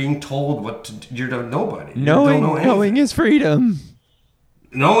things, you're being told what to do. You're nobody. You don't know anything. Knowing is freedom.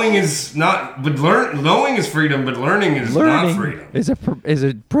 Knowing is not, but knowing is freedom, but learning is not freedom. Is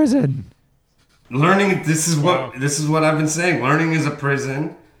a prison. Learning. This is what I've been saying. Learning is a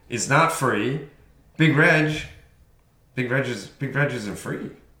prison. It's not free. Big Reg isn't free.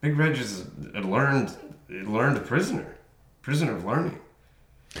 Big Reg is a learned prisoner of learning.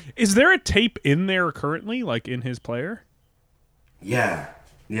 Is there a tape in there currently, like in his player? Yeah,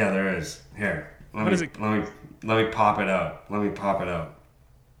 there is. Here, What is it? Let me pop it out.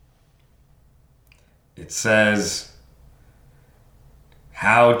 It says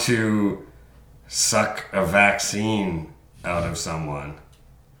how to suck a vaccine out of someone.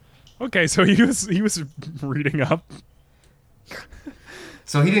 Okay, so he was reading up.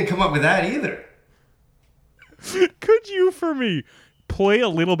 So he didn't come up with that either. Could you, for me, play a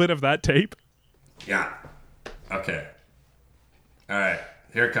little bit of that tape? Yeah. Okay. All right.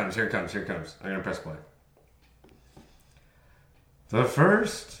 Here it comes. I'm going to press play. The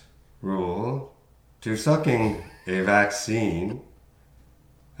first rule to sucking a vaccine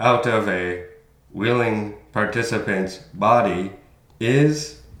out of a willing participant's body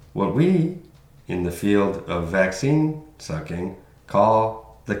is what we, in the field of vaccine sucking,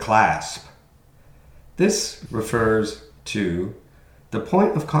 call the clasp. This refers to the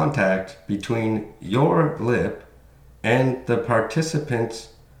point of contact between your lip and the participant's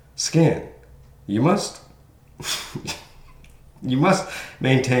skin. You must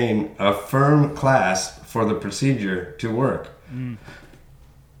maintain a firm clasp for the procedure to work.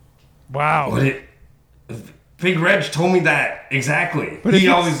 Wow. Big Reg told me that exactly. But He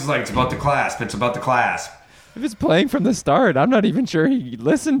always is like, it's about the clasp. If it's playing from the start, I'm not even sure he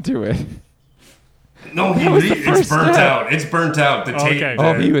listened to it. No, it's burnt out. The tape. Okay.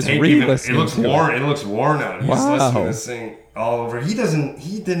 Oh, he was tape re-listening It looks to worn. It looks worn out. He's Wow. listening to this thing all over. He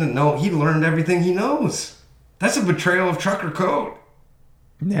didn't know. He learned everything he knows. That's a betrayal of trucker code.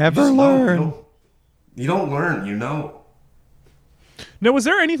 Never Just know. learn. You don't learn. You know. Now, was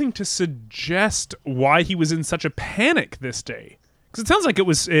there anything to suggest why he was in such a panic this day? Because it sounds like it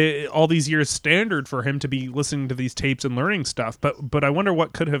was all these years standard for him to be listening to these tapes and learning stuff. But I wonder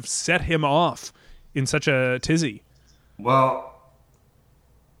what could have set him off in such a tizzy. Well,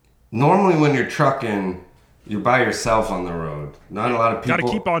 normally when you're trucking, you're by yourself on the road. Not a lot of people. Got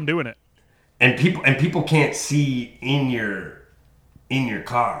to keep on doing it. And people can't see in your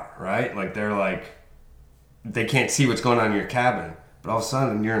car, right? Like they can't see what's going on in your cabin. But all of a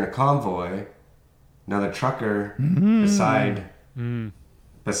sudden, you're in a convoy. Another trucker beside him,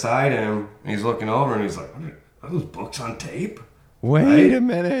 and he's looking over, and he's like, "Are those books on tape?" Wait Right? a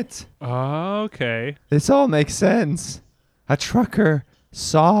minute. Okay. This all makes sense. A trucker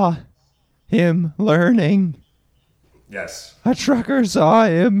saw him learning. Yes. A trucker saw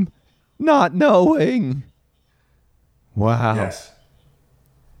him not knowing. Wow. Yes.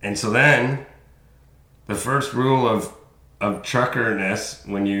 And so then, the first rule of truckerness,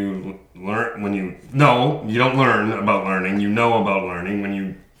 you don't learn about learning, you know about learning. When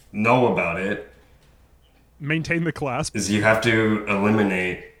you know about it, maintain the clasp. is you have to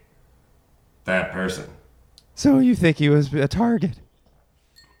eliminate that person. So you think he was a target?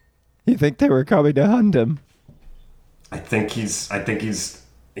 You think they were coming to hunt him? I think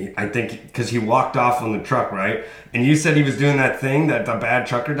because he walked off on the truck, right? And you said he was doing that thing that the bad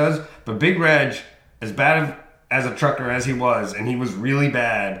trucker does. But Big Reg, as bad as a trucker as he was, and he was really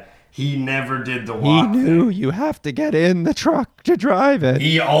bad, he never did the walk. He knew you have to get in the truck to drive it.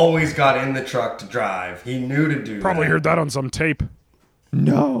 He always got in the truck to drive. He knew to do Probably that. heard that on some tape.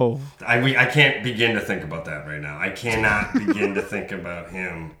 No. I can't begin to think about that right now. I cannot begin to think about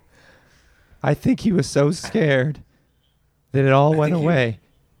him. I think he was so scared that it all went think he- away.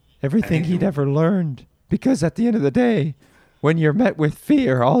 Everything think he- he'd ever learned. Because at the end of the day, when you're met with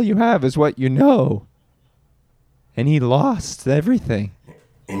fear, all you have is what you know. And he lost everything.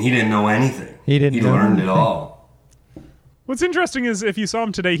 And he didn't know anything. He didn't know learned anything. it all. What's interesting is if you saw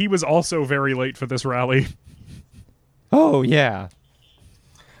him today, he was also very late for this rally. Oh, yeah.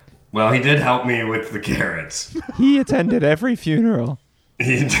 Well, he did help me with the carrots. He attended every funeral.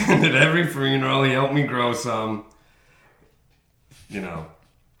 He attended every funeral. He helped me grow some.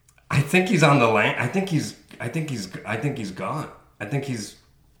 I think he's on the land. I think he's gone. I think he's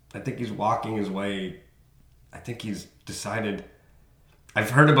walking his way. I think he's decided.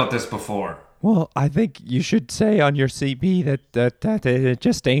 I've heard about this before. Well, I think you should say on your CB that it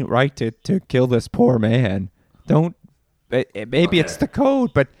just ain't right to kill this poor man. Don't. Maybe it's the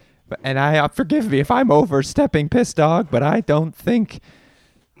code, but and forgive me if I'm overstepping, piss dog, but I don't think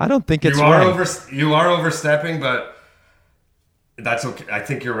it's right. You are overstepping, but that's okay. I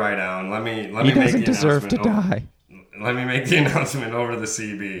think you're right, Alan. Let me He make doesn't the deserve to announcement die. Let me make the announcement over the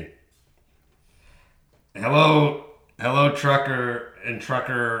CB. Hello, trucker and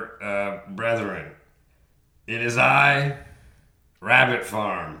trucker brethren. It is I, Rabbit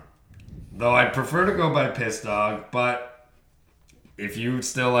Farm. Though I'd prefer to go by Piss Dog, but if you'd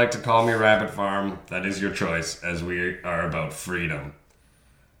still like to call me Rabbit Farm, that is your choice, as we are about freedom.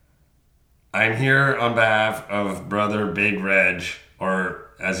 I'm here on behalf of Brother Big Reg, or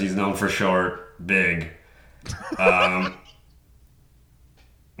as he's known for short, Big. I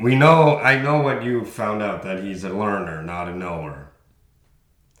know what you found out, that he's a learner, not a knower.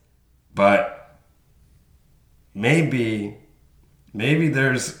 But maybe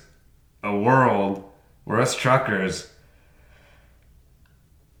there's a world where us truckers,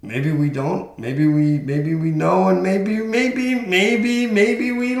 maybe we don't, maybe we know, and maybe we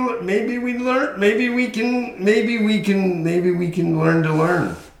learn, maybe we can learn to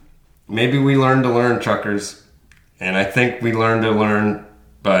learn. Maybe we learn to learn, truckers. And I think we learn to learn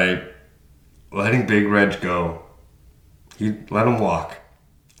by letting Big Reg go. Let him walk.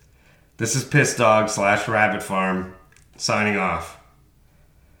 This is Piss Dog / Rabbit Farm signing off.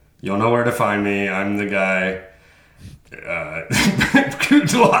 You'll know where to find me. I'm the guy who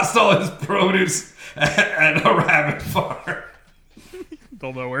lost all his produce at a rabbit farm.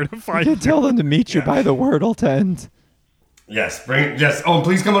 They'll know where to You find can you. tell them to meet you by the Wordle tent. Yes. Oh,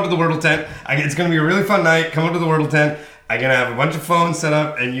 please come out to the Wordle tent. It's going to be a really fun night. Come out to the Wordle tent. I'm going to have a bunch of phones set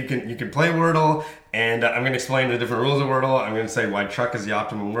up, and you can play Wordle. And I'm going to explain the different rules of Wordle. I'm going to say why truck is the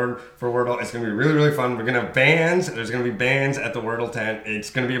optimum word for Wordle. It's going to be really, really fun. We're going to have bands. There's going to be bands at the Wordle tent. It's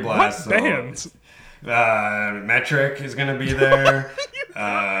going to be a blast. What bands? Metric is going to be there.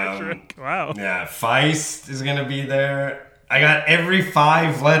 Metric. Wow. Yeah, Feist is going to be there. I got every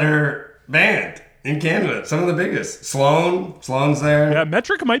 5-letter band in Canada. Some of the biggest. Sloan's there. Yeah,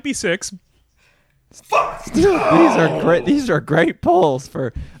 Metric might be 6. Fuck! These are great. These are great polls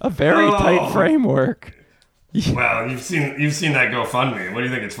for a very tight framework. Well, you've seen that GoFundMe. What do you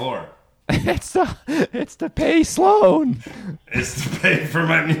think it's for? It's to pay Sloan. It's to pay for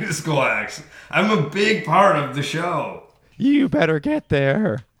my musical acts. I'm a big part of the show. You better get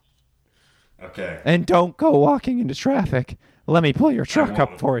there. Okay. And don't go walking into traffic. Let me pull your truck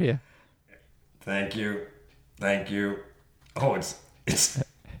up for you. Thank you. Oh, it's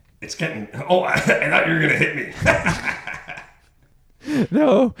getting. Oh, I thought you were gonna hit me.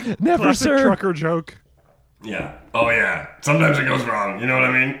 No, never, Classic sir. trucker joke. Yeah. Oh yeah. Sometimes it goes wrong. You know what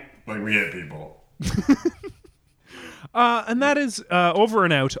I mean? Like we hit people. And that is over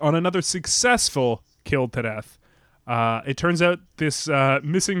and out on another successful Killed to Death. It turns out this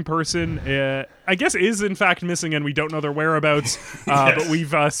missing person, I guess, is in fact missing, and we don't know their whereabouts. Yes. But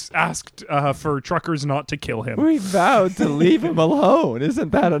we've asked for truckers not to kill him. We vowed to leave him alone.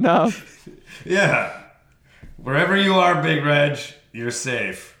 Isn't that enough? Yeah. Wherever you are, Big Reg, you're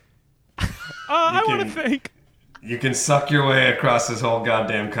safe. I want to thank. You can suck your way across this whole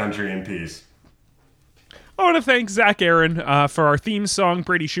goddamn country in peace. I want to thank Zach Aaron for our theme song,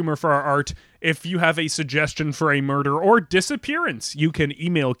 Brady Schumer for our art. If you have a suggestion for a murder or disappearance, you can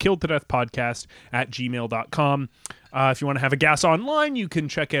email killedtodeathpodcast@gmail.com. If you want to have a gas online, you can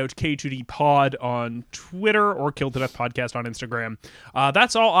check out K2D Pod on Twitter or Killed to Death Podcast on Instagram.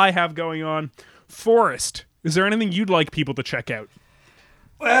 That's all I have going on. Forrest, is there anything you'd like people to check out?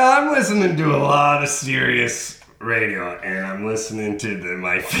 Well, I'm listening to a lot of serious radio, and I'm listening to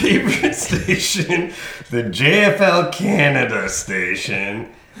my favorite station, the JFL Canada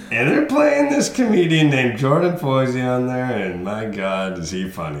station, and they're playing this comedian named Jordan Foisy on there, and my God, is he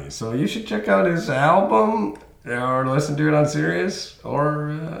funny. So you should check out his album, or listen to it on Sirius,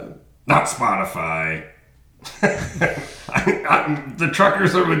 or not Spotify. The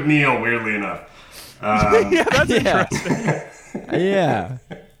Truckers are with Neil, weirdly enough. Yeah, that's interesting. Yeah.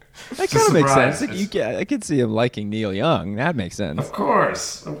 That kind of makes sense. I could see him liking Neil Young. That makes sense. Of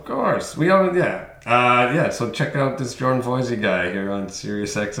course. We all, so check out this Jordan Foisy guy here on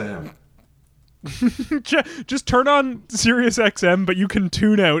Sirius XM. Just turn on Sirius XM, but you can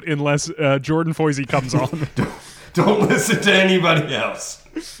tune out unless Jordan Foisy comes on. Don't listen to anybody else.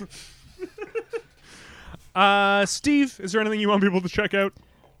 Steve, is there anything you want people to check out?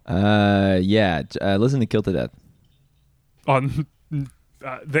 Listen to Kill to Death. On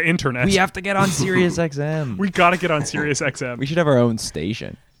the internet. We have to get on Sirius XM. We gotta get on Sirius XM. We should have our own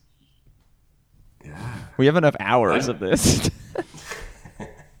station. Yeah. We have enough hours of this.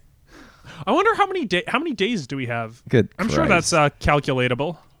 I wonder how many days do we have? Good I'm Christ. sure that's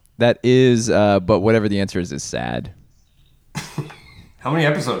calculatable. That is, but whatever the answer is sad. How many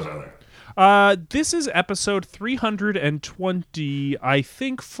episodes are there? This is episode 320, I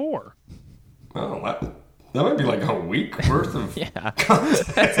think 4. Oh, that might be like a week worth of content.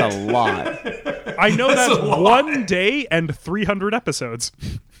 That's a lot. I know that's 1 day and 300 episodes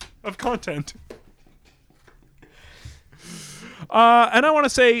of content. And I want to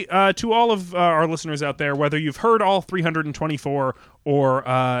say to all of our listeners out there, whether you've heard all 324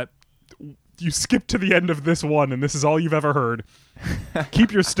 or you skipped to the end of this one and this is all you've ever heard,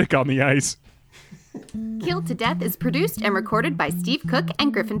 keep your stick on the ice. Killed to Death is produced and recorded by Steve Cook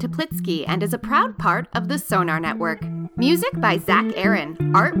and Griffin Toplitsky and is a proud part of the Sonar Network. Music by Zach Aaron.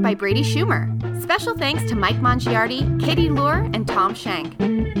 Art by Brady Schumer. Special thanks to Mike Mongiardi, Katie Lure, and Tom Shank.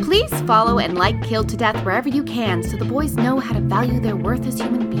 Please follow and like Killed to Death wherever you can so the boys know how to value their worth as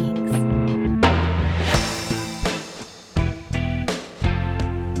human beings.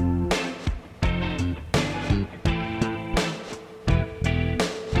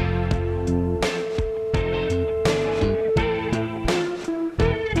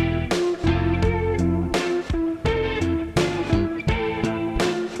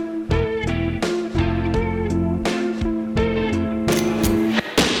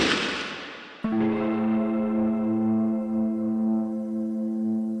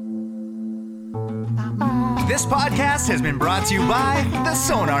 This podcast has been brought to you by the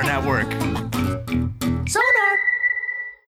Sonar Network. Sonar!